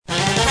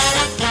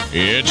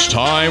It's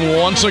time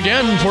once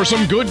again for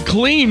some good,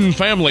 clean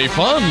family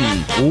fun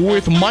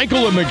with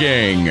Michael and the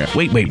gang.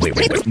 Wait.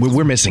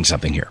 We're missing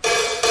something here.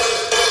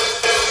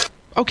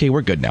 Okay,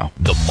 we're good now.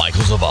 The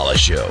Michael Zavala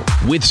Show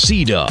with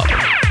C-Dub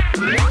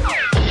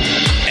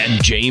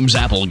and James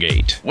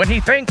Applegate. When he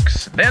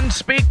thinks, then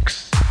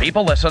speaks.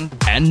 People listen.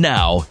 And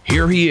now,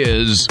 here he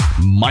is,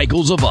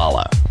 Michael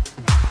Zavala.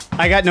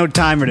 I got no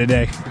timer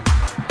today.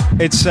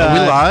 It's Are we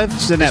live?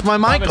 It's in Is my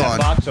mic that on?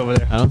 box over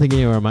there. I don't think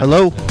anywhere might.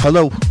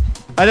 Hello.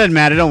 It doesn't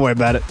matter. Don't worry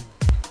about it.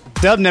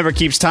 Dub never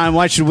keeps time.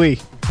 Why should we?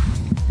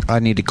 I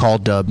need to call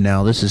Dub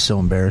now. This is so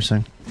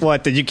embarrassing.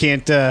 What, that you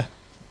can't get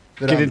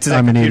into that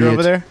I'm an computer idiot.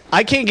 over there?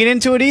 I can't get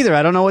into it either.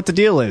 I don't know what the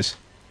deal is.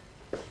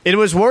 It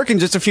was working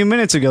just a few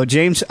minutes ago.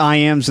 James,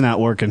 IM's not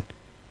working.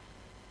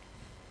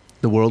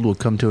 The world will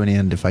come to an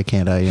end if I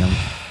can't IM.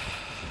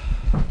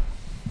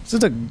 Is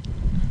it a...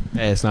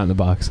 Hey, it's not in the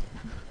box.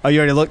 Oh, you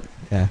already looked?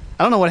 Yeah.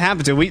 I don't know what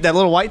happened to it. That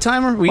little white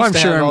timer? We Well, used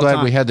I'm to have sure it I'm all the glad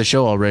time. we had the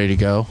show all ready to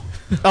go.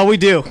 Oh, we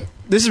do.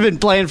 This has been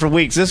playing for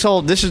weeks. This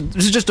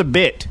is just a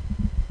bit.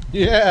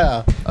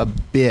 Yeah. A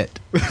bit.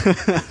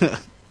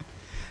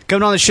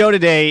 Coming on the show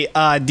today,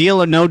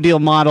 deal or no deal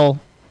model,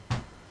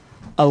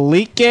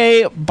 Alike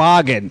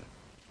Bogan,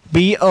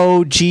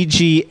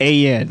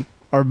 Boggan,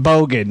 or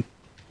Bogan.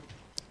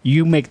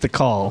 You make the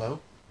call. Hello?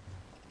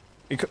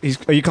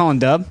 Are you calling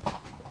Dub?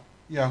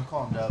 Yeah, I'm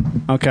calling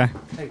Dub. Okay.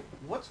 Hey,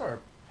 what's our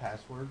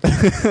password?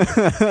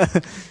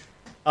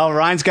 Oh,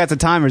 Ryan's got the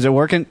timer. Is it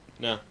working?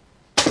 No.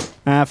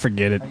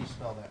 Forget it. How do you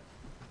spell that?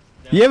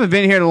 You haven't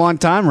been here in a long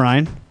time,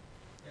 Ryan.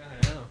 Yeah,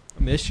 I know.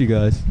 I missed you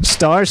guys.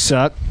 Stars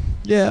suck.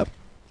 Yeah.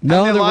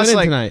 No, they they're lost, winning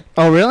like- tonight.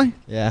 Oh, really?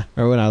 Yeah.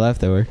 Or when I left,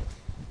 they were.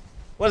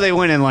 What are they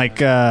winning? Like,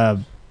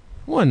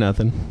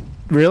 1-0.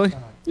 really?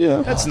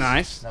 Yeah. That's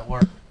nice. That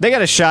work? They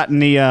got a shot in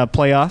the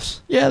playoffs.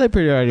 Yeah, they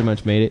pretty already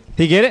much made it.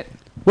 He get it?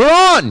 We're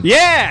on!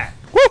 Yeah!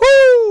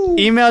 Woohoo!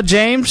 Email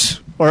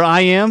James or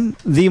IM,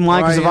 the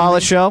Mike Or Zavala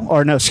IM. Show,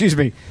 or no, excuse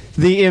me,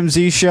 the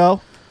MZ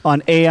Show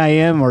on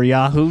AIM or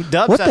Yahoo.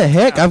 Dubs What out the of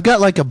heck? town. I've got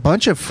like a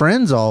bunch of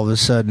friends all of a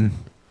sudden.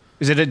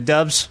 Is it a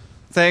Dubs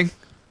thing?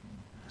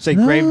 Say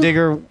No.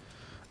 Gravedigger.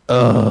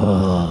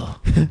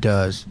 It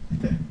does.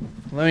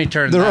 Let me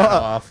turn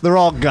They're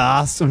all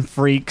goths and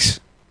freaks.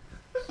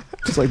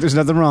 It's like there's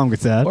nothing wrong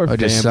with that. Or I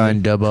just family.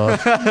 signed Dub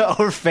off.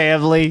 Or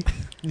family.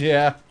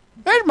 Yeah.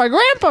 There's my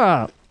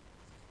grandpa.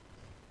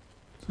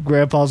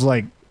 Grandpa's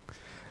like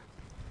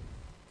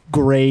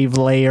grave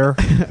layer.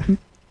 That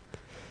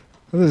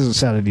doesn't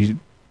sound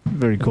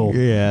very cool.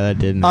 Yeah, that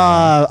didn't.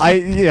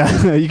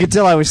 You can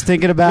tell I was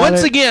thinking about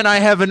Once it. again, I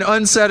have an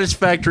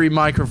unsatisfactory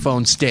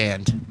microphone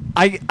stand.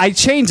 I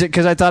changed it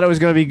because I thought it was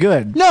going to be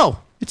good. No,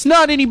 it's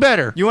not any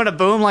better. You want to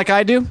boom like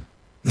I do?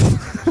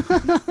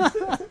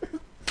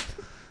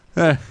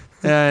 I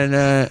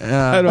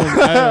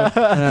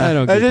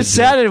don't. It just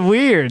sounded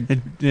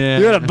weird. Yeah.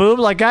 You want to boom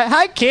like I?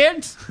 Hi,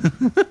 kids.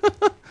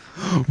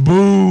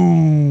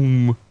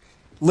 Boom.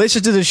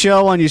 Listen to the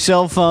show on your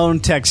cell phone.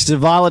 Text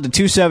Zavala to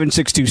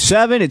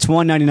 27627. It's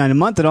 $1.99 a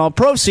month, and all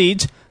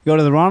proceeds go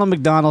to the Ronald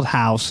McDonald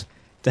House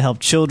to help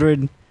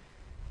children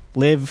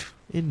live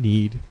in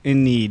need.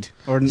 in need.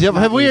 Or Yeah,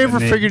 not have we live ever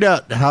in need. figured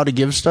out how to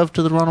give stuff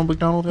to the Ronald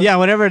McDonald House? Yeah,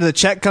 whenever the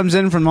check comes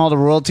in from all the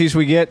royalties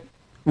we get,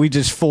 we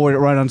just forward it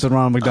right onto the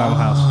Ronald McDonald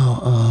House.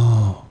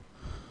 Oh.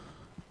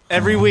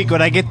 Every week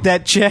when I get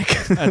that check,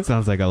 That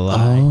sounds like a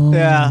lie.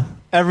 yeah.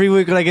 Every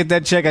week when I get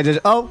that check, I just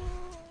Ronald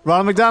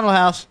McDonald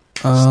House.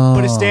 Oh.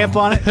 Put a stamp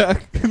on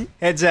it.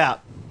 Heads out.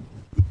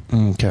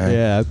 Okay.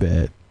 Yeah, I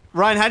bet.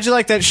 Ryan, how'd you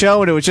like that show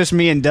when it was just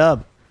me and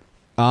Dub?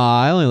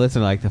 I only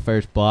listened to like the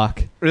first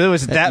block. Really,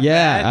 was it that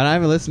yeah, bad? and I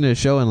haven't listened to a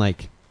show in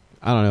like,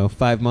 I don't know,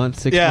 5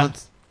 months, 6 Yeah.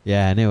 months.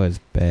 Yeah, and it was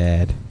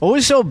bad. What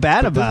was so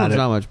bad But this about one's it?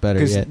 not much better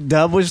Because yet.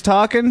 Dub was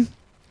talking.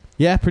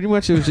 Yeah, pretty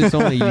much it was just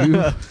only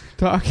you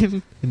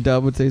talking, and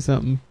Dub would say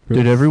something.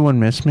 Did everyone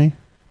miss me?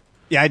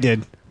 Yeah, I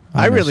did.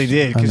 I really missed-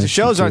 did, I because the missed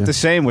you shows aren't too. the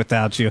same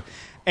without you.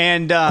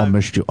 And I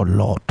missed you a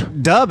lot.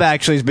 Dub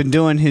actually has been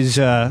doing his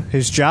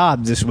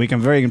job this week.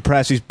 I'm very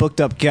impressed. He's booked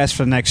up guests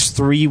for the next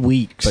 3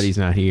 weeks. But he's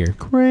not here.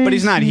 But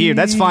he's not here.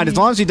 That's fine. As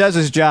long as he does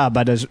his job,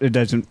 it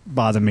doesn't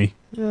bother me.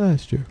 Yeah,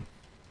 that's true.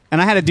 And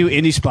I had to do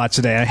indie spots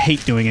today. I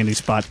hate doing indie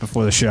spots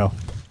before the show.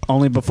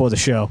 Only before the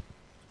show.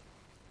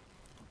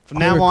 From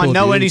They now were on, cool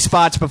no indie dudes.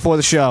 spots before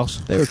the shows.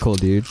 They were cool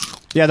dudes.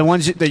 Yeah, the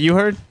ones that you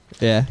heard?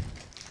 Yeah.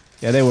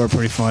 Yeah, they were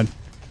pretty fun.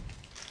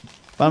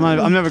 But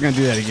I'm never going to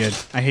do that again.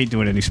 I hate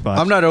doing indie spots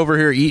I'm not over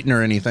here eating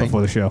or anything.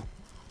 before the show.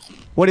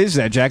 What is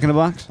that, Jack in the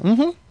Box?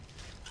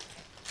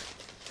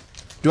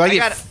 Do I I get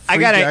got free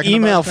an Jack in the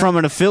email Box from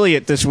an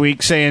affiliate this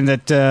week saying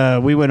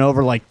that we went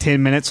over like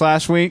 10 minutes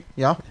last week.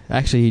 now? Yeah.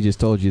 Actually, he just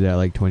told you that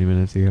like 20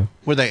 minutes ago.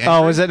 Were they?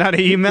 Oh, is that not an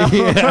email?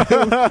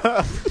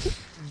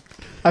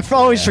 I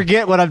always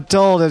forget what I'm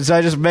told, and so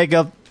I just make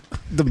up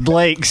the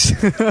blanks.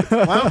 Why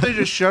don't they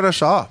just shut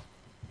us off?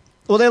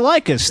 Well, they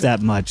like us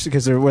that much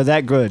because we're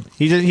that good.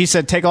 He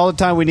said take all the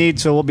time we need,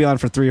 so we'll be on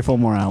for 3 or 4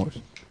 more hours.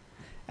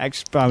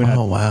 Actually, probably not.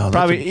 Oh, wow.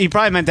 That's He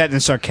probably meant that in a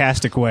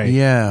sarcastic way.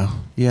 Yeah.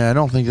 I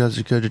don't think that's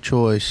a good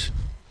choice.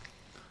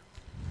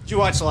 Did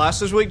you watch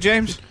Lost this week,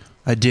 James?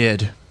 I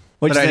did. What'd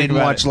But you I think didn't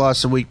about watch it?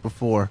 Lost the week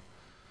before.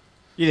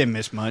 You didn't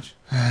miss much.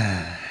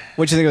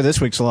 What'd you think of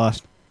this week's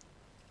Lost?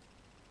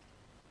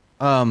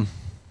 It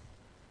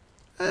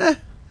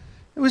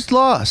was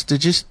Lost. It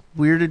just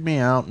weirded me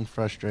out and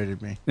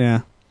frustrated me.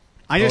 Yeah.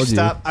 I just Told you.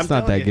 stopped. It's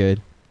not that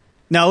good.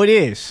 No, it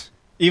is.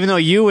 Even though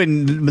you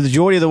and the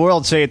majority of the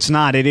world say it's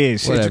not, it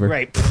is. Whatever.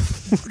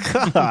 It's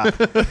great.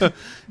 God.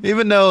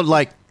 Even though,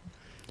 like,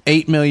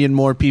 8 million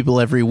more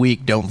people every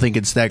week don't think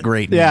it's that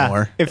great Yeah.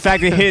 anymore. In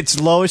fact, it hit its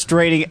lowest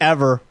rating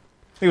ever. I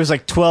think it was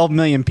like 12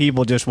 million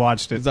people just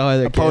watched it. Is that why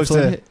they're Opposed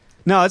canceling to it?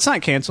 No, it's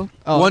not canceled.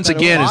 Oh, Once I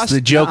thought it again, was it's the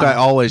Lost? joke I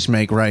Nuh-uh. always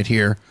make right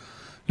here.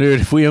 Dude,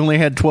 if we only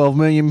had 12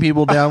 million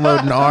people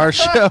downloading our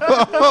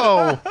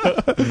show,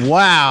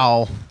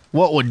 wow.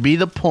 What would be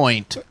the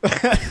point?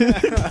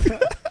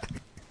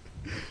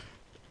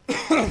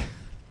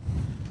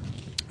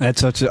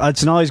 That's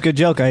an always good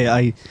joke.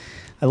 I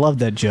love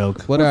that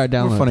joke. What are our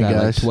downloads? funny at,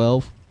 guys. Like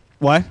 12?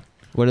 What?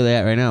 What are they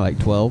at right now? Like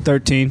 12?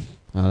 13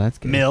 Oh, that's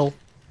good. mil.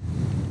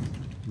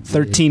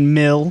 13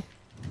 mil.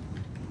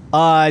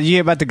 You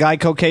hear about the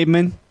Geico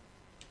caveman?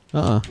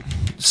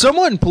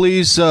 Someone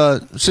please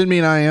send me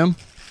an IM.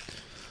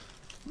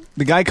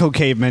 The Geico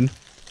caveman.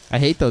 I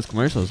hate those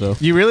commercials, though.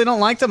 You really don't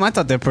like them? I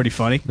thought they're pretty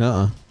funny.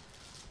 They're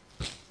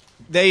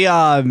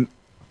going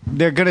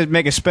to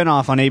make a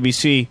spinoff on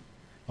ABC.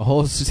 A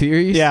whole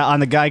series? Yeah, on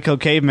the Geico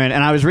caveman.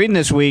 And I was reading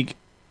this week,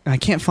 and I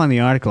can't find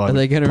the article. Are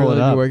they going to Pull it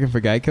really up. be working for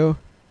Geico?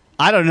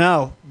 I don't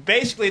know.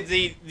 Basically,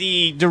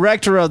 the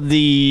director of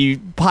the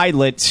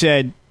pilot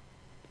said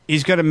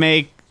he's going to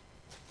make.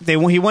 He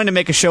wanted to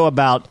make a show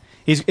about.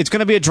 It's going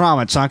to be a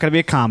drama. It's not going to be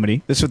a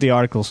comedy. This is what the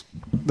articles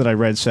that I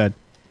read said.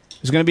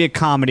 It's going to be a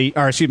comedy,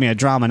 or excuse me, a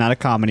drama, not a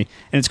comedy,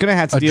 and it's going to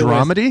have to deal with. A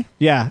dramedy?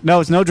 Yeah, no,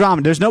 it's no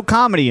drama. There's no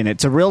comedy in it.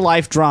 It's a real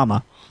life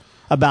drama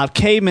about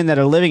cavemen that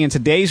are living in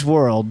today's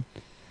world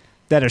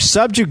that are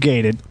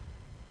subjugated.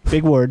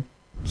 Big word.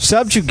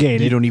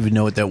 Subjugated. You don't even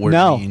know what that word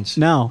means.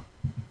 No.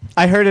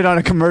 I heard it on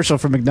a commercial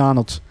for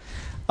McDonald's.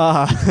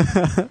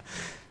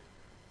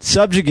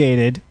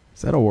 Subjugated.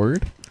 Is that a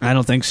word? I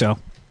don't think so.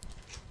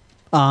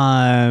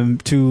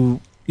 To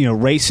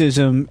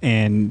racism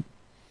and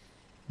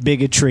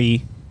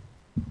bigotry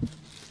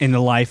in the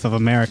life of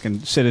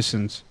American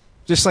citizens,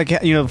 just like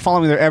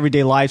following their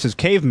everyday lives as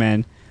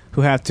cavemen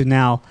who have to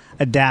now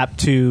adapt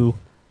to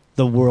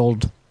the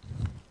world.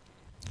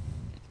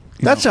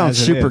 That sounds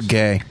as it super is.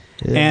 gay.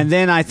 Yeah. And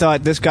then I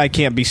thought, this guy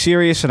can't be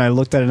serious, and I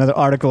looked at another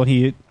article, and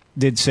he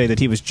did say that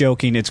he was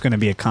joking. It's going to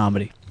be a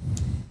comedy.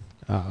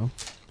 Oh.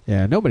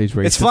 Yeah, nobody's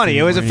racist. It's funny.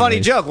 It was a anymore funny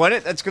anyways. joke, wasn't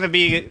it? That's going to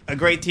be a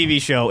great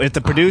TV show. If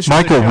the producer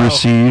Michael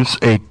receives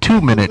a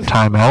 2-minute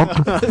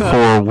timeout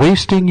for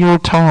wasting your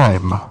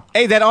time.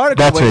 Hey, that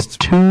article That's a was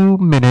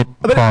 2-minute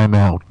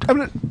timeout.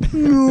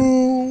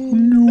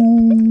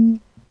 No.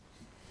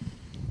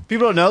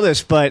 People don't know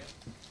this, but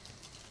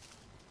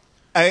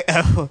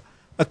a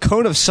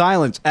cone of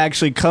silence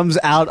actually comes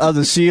out of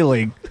the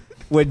ceiling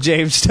when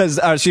James does.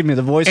 Excuse me,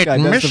 the voice It guy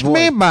does the missed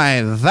voice. me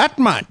by that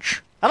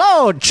much.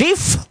 Hello,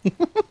 Chief.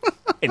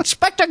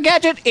 Inspector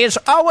Gadget is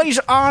always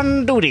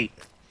on duty.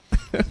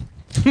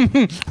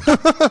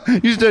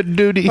 You said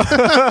duty.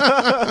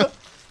 I'll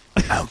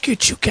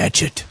get you,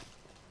 Gadget.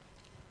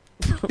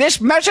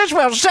 This message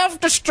will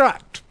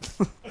self-destruct.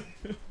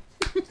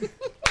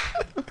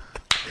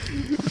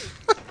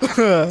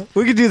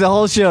 We could do the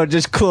whole show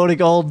just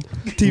quoting old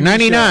TV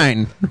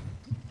 99.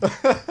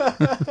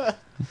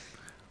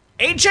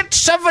 Agent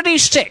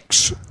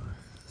 76.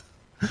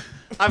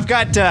 I've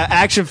got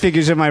action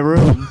figures in my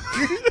room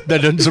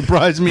That doesn't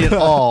surprise me at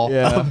all.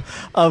 Yeah.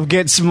 of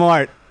Get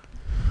Smart.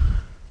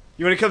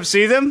 You want to come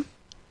see them?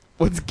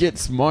 Let's get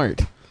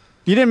smart.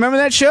 You didn't remember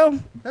that show?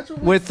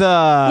 With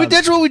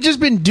That's what we've just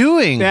been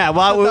doing. yeah,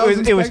 well, That was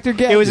it was Inspector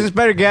Gadget. it was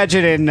Inspector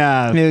Gadget and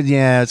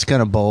Yeah, it's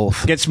kind of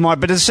both. Get Smart,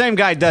 but the same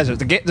guy does it.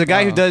 The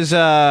guy who does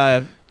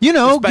You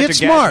know, Inspector get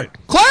smart.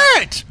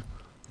 Clarence!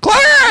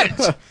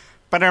 Clarence!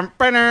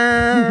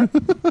 Ba-dum-ba-dum.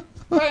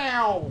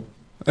 Wow.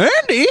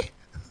 Andy?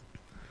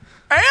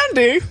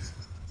 Andy, you're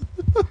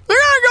gonna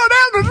go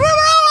down the.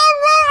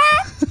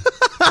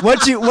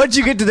 once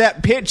you get to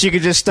that pitch, you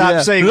can just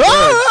stop saying words.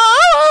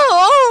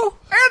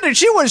 Andy,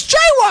 she was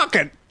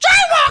jaywalking.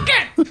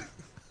 Jaywalking.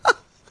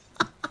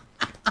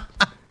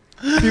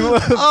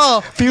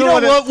 Oh, you know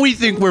wanna- what? We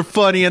think we're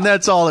funny, and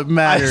that's all that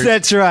matters.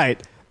 That's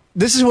right.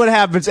 This is what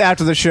happens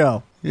after the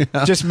show. Yeah.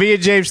 Just me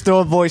and James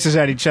throwing voices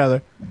at each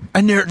other,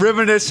 And they're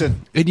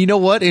reminiscing. and you know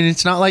what? And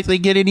it's not like they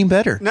get any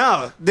better.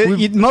 No,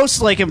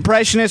 most like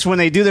impressionists when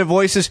they do their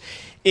voices,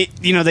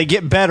 they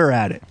get better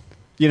at it.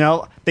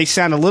 They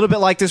sound a little bit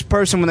like this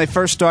person when they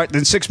first start.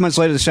 Then 6 months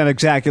later, they sound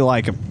exactly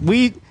like him.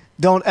 We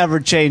don't ever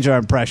change our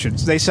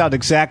impressions. They sound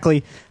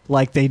exactly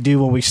like they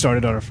do when we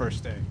started on our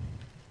first day.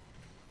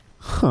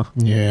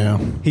 Yeah.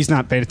 He's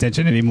not paying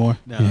attention anymore.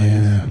 No,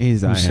 Yeah.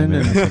 he's I'm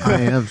sending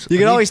IMs. You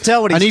can always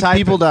tell when he's I need typing.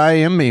 people to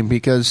IM me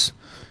because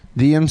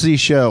DMZ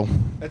show.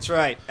 That's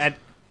right.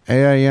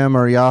 AIM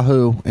or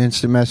Yahoo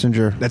Instant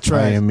Messenger. That's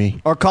right.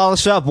 IME. Or call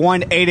us up,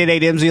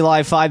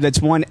 1-888-MZ-Live-5. That's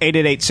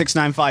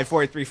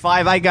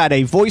 1-888-695-4835. I got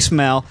a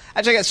voicemail.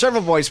 Actually, I got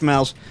several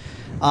voicemails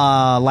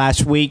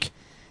last week,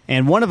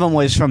 and one of them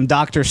was from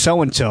Dr.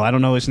 So-and-so. I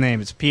don't know his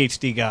name. It's a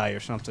PhD guy or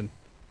something.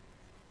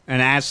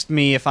 And asked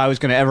me if I was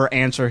going to ever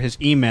answer his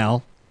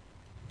email.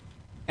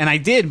 And I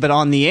did, but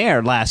on the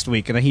air last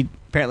week, and he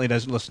apparently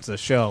doesn't listen to the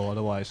show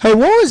otherwise. Hey,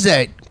 what was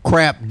that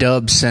crap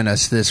Dub sent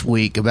us this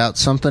week about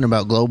something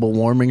about global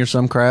warming or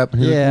some crap?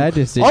 Yeah, I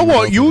just. I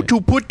want you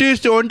to put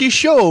this on the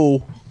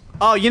show.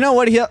 Oh, you know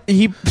what? He I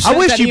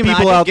wish you email.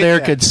 people I out didn't there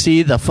get could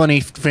see the funny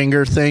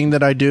finger thing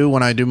that I do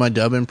when I do my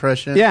Dub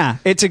impression. Yeah,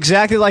 it's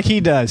exactly like he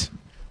does.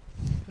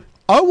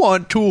 I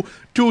want to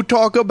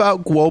talk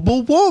about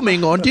global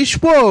warming on this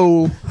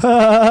show.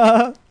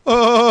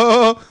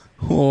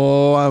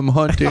 Oh, I'm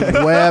hunting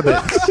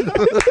rabbits.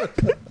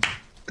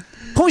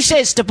 Who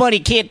says the bunny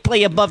can't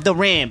play above the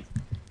rim?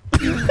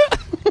 You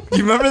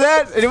remember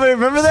that? Anybody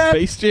remember that?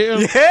 Space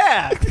Jam?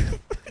 Yeah.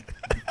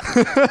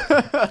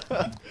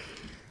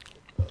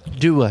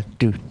 Do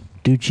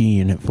G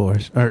in it for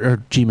us. Or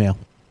Gmail.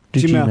 Do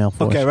Gmail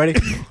for us. Okay, ready?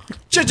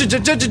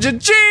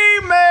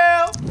 Gmail.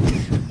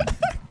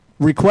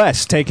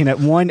 Request taken at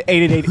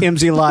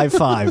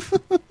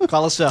 1-888-MZ-Live-5.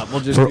 Call us up. We'll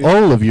just For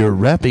all of your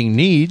rapping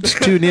needs,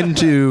 tune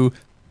into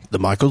the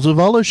Michael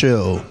Zavala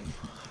Show.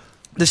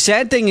 The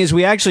sad thing is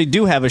we actually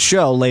do have a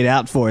show laid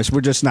out for us. We're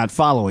just not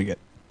following it.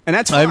 And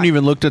that's fine. I haven't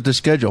even looked at the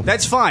schedule.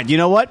 That's fine. You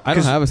know what? I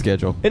don't have a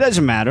schedule. It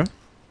doesn't matter.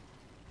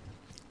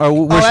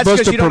 We're that's supposed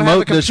 'cause to you don't have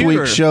promote a this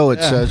computer. week's show,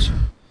 it says.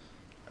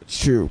 It's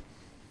true.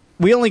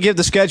 We only give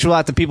the schedule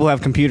out to people who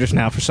have computers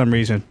now for some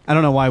reason. I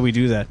don't know why we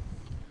do that.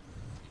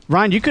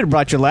 Ryan, you could have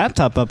brought your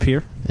laptop up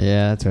here.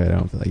 Yeah, that's right. I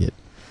don't feel like it.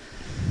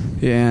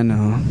 Yeah,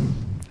 no.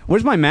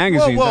 Where's my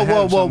magazine?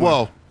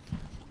 Whoa.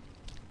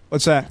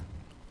 What's that?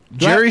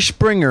 Jerry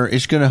Springer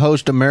is going to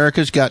host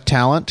America's Got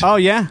Talent. Oh,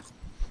 yeah.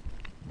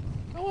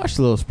 I watched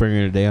a little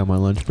Springer today on my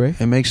lunch break.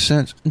 It makes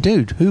sense.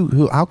 Dude,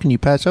 how can you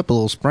pass up a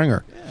little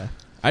Springer? Yeah.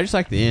 I just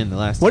like the end, the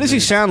last. What does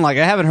he sound like?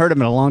 I haven't heard him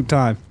in a long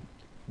time.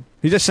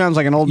 He just sounds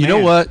like an old man. You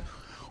know what?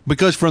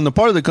 Because from the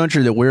part of the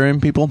country that we're in,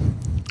 people,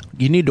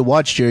 you need to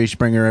watch Jerry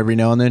Springer every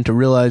now and then to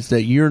realize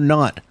that you're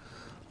not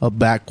a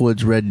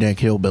backwoods redneck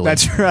hillbilly.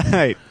 That's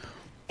right.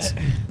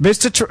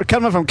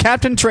 Coming from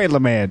Captain Trailer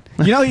Man.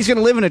 You know he's going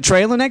to live in a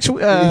trailer next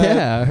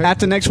Yeah, I heard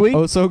after next week?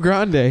 Oso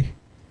Grande.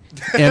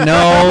 And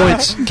no,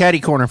 it's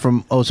Catty Corner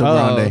from Oso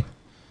Grande.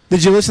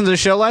 Did you listen to the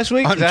show last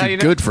week? I'm Is that how too you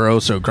know? good for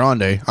Oso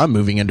Grande. I'm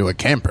moving into a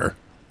camper.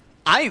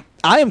 I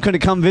am going to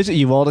come visit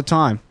you all the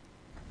time.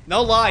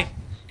 No lie.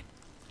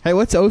 Hey,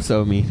 what's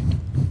Oso mean?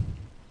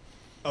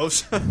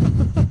 Oso.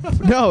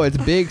 No, it's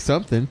big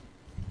something.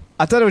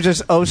 I thought it was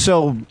just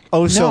so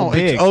No,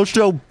 big. it's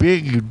so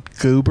big, you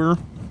goober.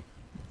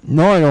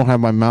 No, I don't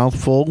have my mouth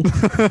full.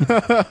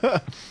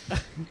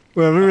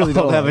 Well, we really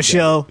don't have a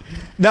show.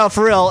 No,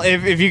 for real.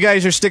 If you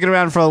guys are sticking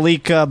around for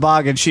Alik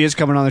Boggin, she is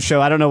coming on the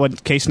show. I don't know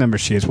what case number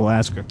she is. We'll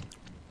ask her.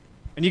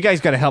 And you guys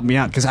got to help me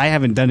out because I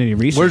haven't done any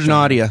research. Where's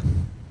Nadia?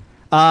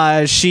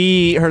 Her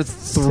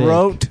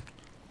throat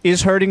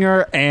is hurting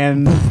her,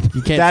 and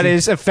that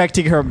is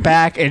affecting her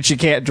back, and she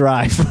can't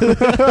drive.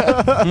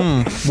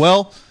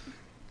 Well,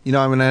 you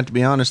know, I'm going to have to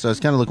be honest. I was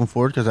kind of looking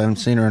forward because I haven't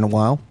seen her in a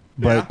while.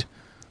 But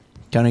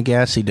kind of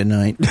gassy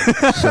tonight.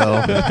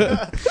 So,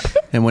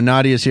 and when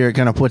Nadia's here, it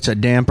kind of puts a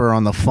damper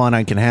on the fun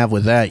I can have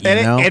with that,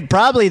 you know? And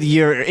probably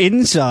your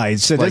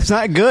insides. So it's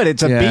not good.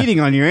 It's a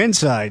beating on your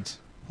insides.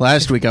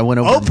 Last week I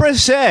went over. Oprah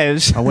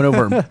says. I went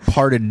over and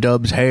parted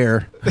Dub's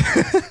hair.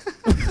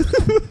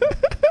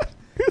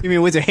 You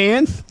mean with your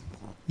hand?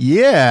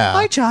 Yeah.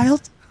 Hi,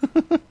 child.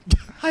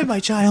 Hi, my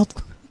child.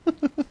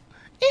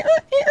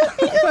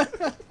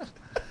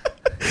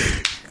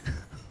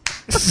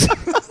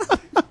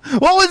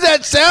 What was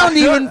that sound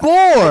even for?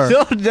 I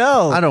don't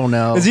know. I don't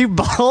know. Is he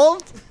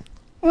bald?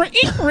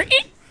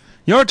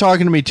 You're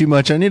talking to me too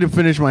much. I need to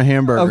finish my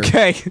hamburger.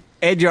 Okay.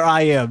 And your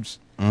IMs.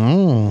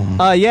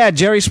 Yeah,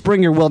 Jerry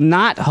Springer will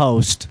not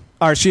host,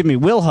 or excuse me,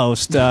 will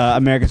host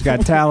America's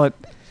Got Talent.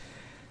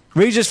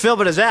 Regis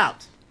Philbin is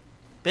out.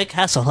 Big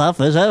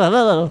Hasselhoff is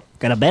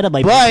got a bed on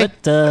my Right.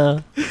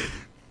 butt.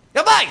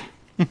 Goodbye.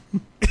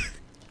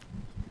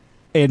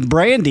 And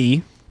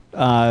Brandy,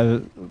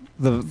 the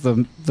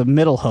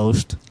middle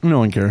host, No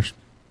one cares.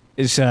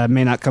 is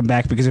may not come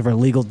back because of her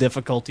legal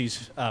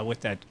difficulties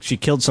with that. She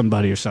killed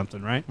somebody or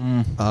something, right?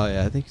 Oh,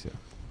 yeah, I think so.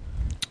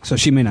 So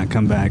she may not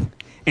come back.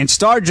 And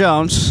Star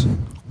Jones,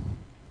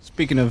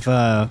 speaking of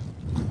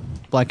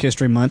Black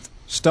History Month,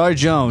 Star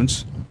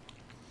Jones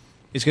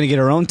is going to get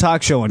her own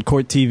talk show on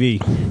Court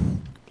TV.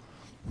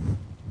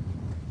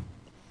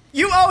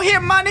 You owe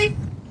him money?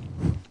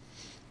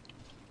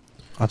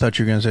 I thought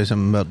you were going to say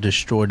something about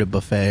destroy the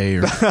buffet.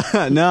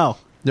 Or No.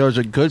 there was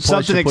a good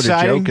place Something to put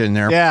exciting. a joke in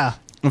there. Yeah.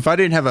 If I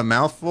didn't have a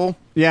mouthful,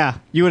 Yeah.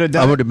 You would have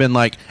I done would have been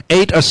like,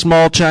 ate a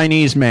small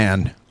Chinese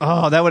man.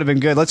 Oh, that would have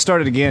been good. Let's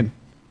start it again.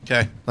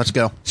 Okay, let's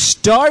go.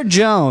 Star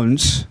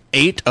Jones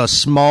Ate a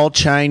small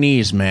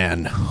Chinese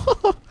man.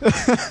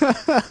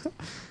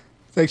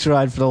 Thanks,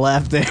 Ryan, for the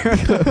laugh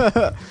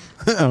there.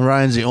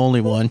 Ryan's the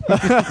only one.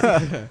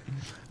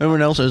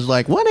 Everyone else is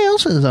like, what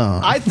else is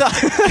on? I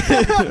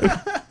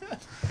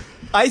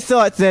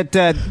thought that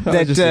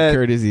Just a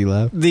courtesy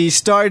laugh. the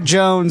Star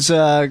Jones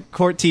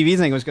court TV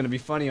thing was going to be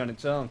funny on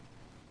its own.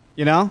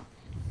 You know,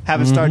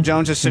 having Star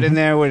Jones just sit in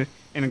there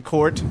in a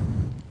court.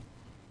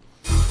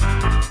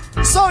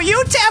 So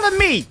you telling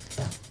me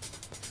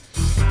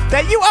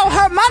that you owe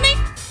her money?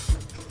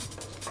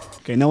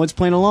 Okay, no one's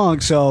playing along,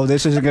 so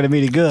this isn't going to be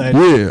any good.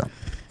 Yeah.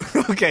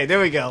 Okay, there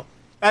we go.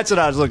 That's what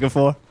I was looking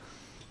for.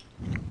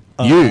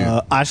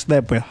 Yeah. I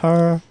slept with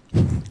her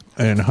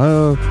And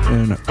her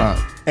and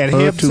and her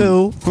him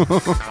too.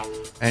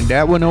 And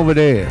that one over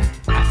there.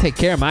 I take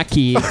care of my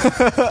kids.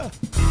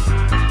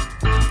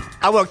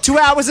 I work 2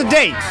 hours a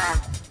day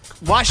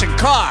washing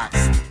cars.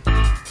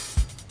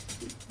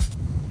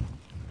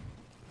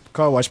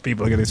 Car wash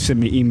people are going to send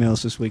me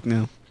emails this week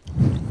now.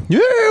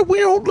 Yeah, we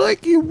don't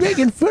like you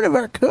making fun of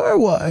our car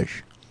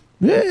wash.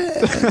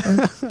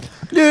 Yeah.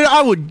 Dude,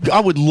 I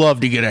would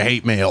love to get a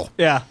hate mail.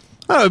 Yeah.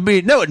 That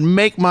would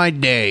make my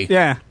day.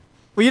 Yeah.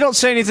 Well, you don't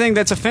say anything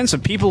that's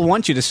offensive. People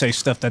want you to say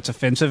stuff that's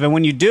offensive, and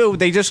when you do,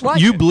 they just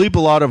like You it. bleep a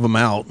lot of them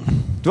out.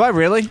 Do I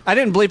really? I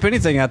didn't bleep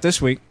anything out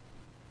this week.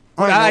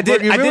 I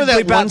did. You I did remember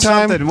that bleep one out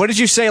time? something. What did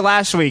you say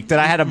last week that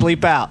I had to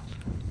bleep out?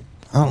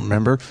 I don't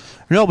remember.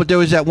 No, but there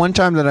was that one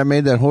time that I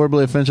made that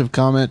horribly offensive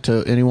comment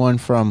to anyone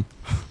from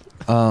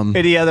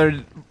Any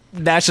other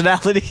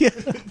nationality?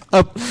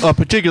 a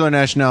particular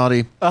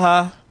nationality.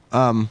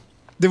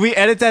 Did we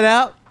edit that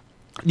out?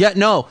 Yeah,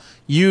 no.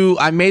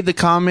 I made the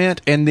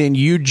comment, and then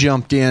you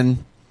jumped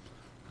in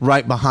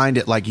right behind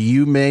it, like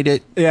you made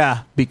it,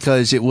 Yeah.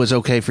 because it was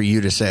okay for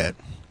you to say it.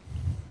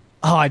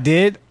 Oh, I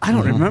did? I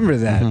don't remember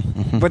that.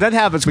 But that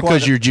happens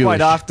Because you're Jewish.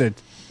 quite often.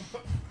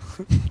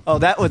 Oh,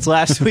 that was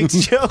last week's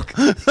joke.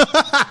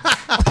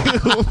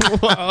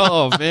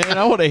 Oh, man,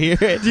 I want to hear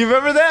it. Do you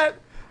remember that?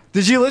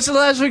 Did you listen to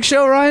last week's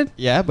show, Ryan?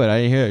 Yeah, but I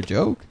didn't hear a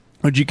joke.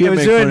 But you It can't was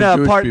make doing fun of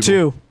Jewish part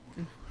people.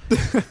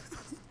 2.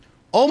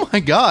 Oh my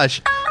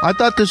gosh! I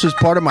thought this was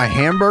part of my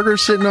hamburger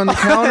sitting on the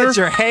counter. It's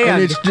your hand.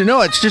 And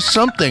it's just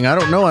something. I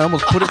don't know. I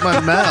almost put it in my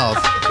mouth.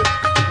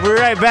 We're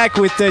right back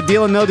with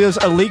Deal and No Deal's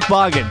Alik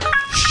Boggin.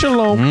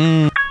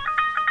 Shalom.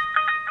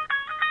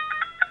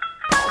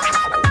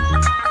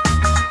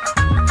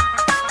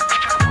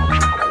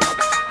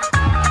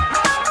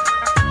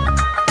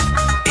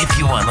 If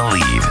you want to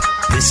leave,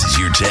 this is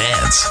your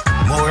chance.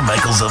 More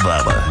Michael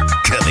Zavala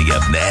coming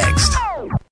up next.